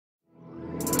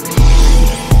Today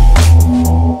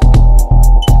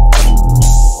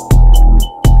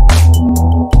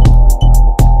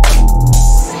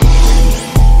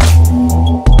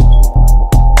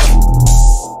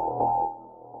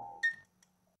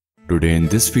in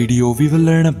this video we will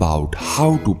learn about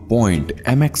how to point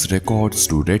MX records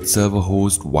to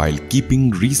Redserverhost while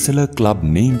keeping Reseller Club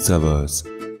name servers.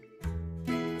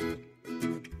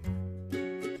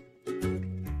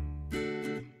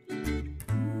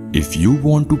 If you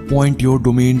want to point your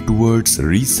domain towards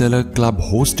Reseller Club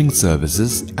hosting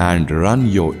services and run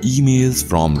your emails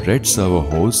from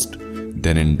Redserverhost,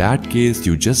 then in that case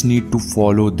you just need to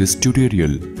follow this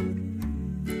tutorial.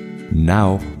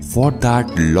 Now for that,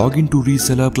 log into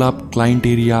Reseller Club client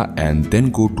area and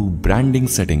then go to branding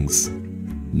settings.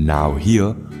 Now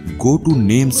here, go to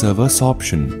name servers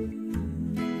option.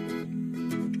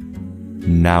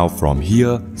 Now from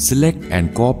here, select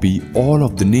and copy all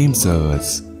of the name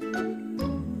servers.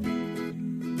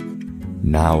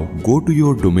 Now go to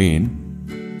your domain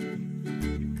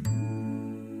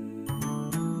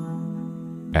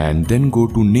and then go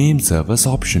to name servers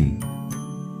option.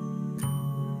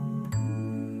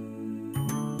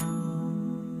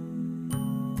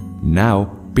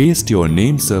 Now paste your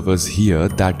name servers here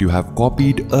that you have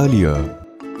copied earlier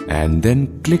and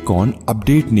then click on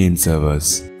update name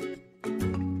servers.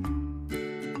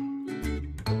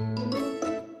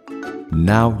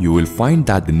 Now you will find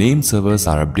that the name servers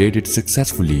are updated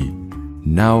successfully.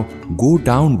 Now go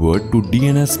downward to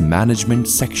DNS Management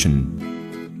section.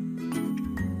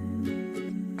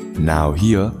 Now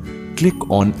here click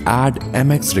on Add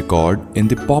MX record in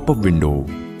the pop-up window.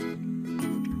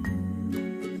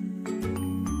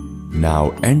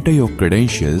 Now enter your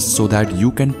credentials so that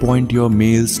you can point your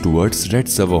mails towards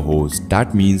Redserverhost.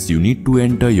 That means you need to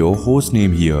enter your host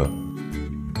name here.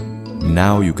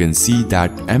 Now you can see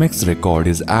that MX record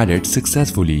is added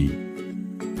successfully.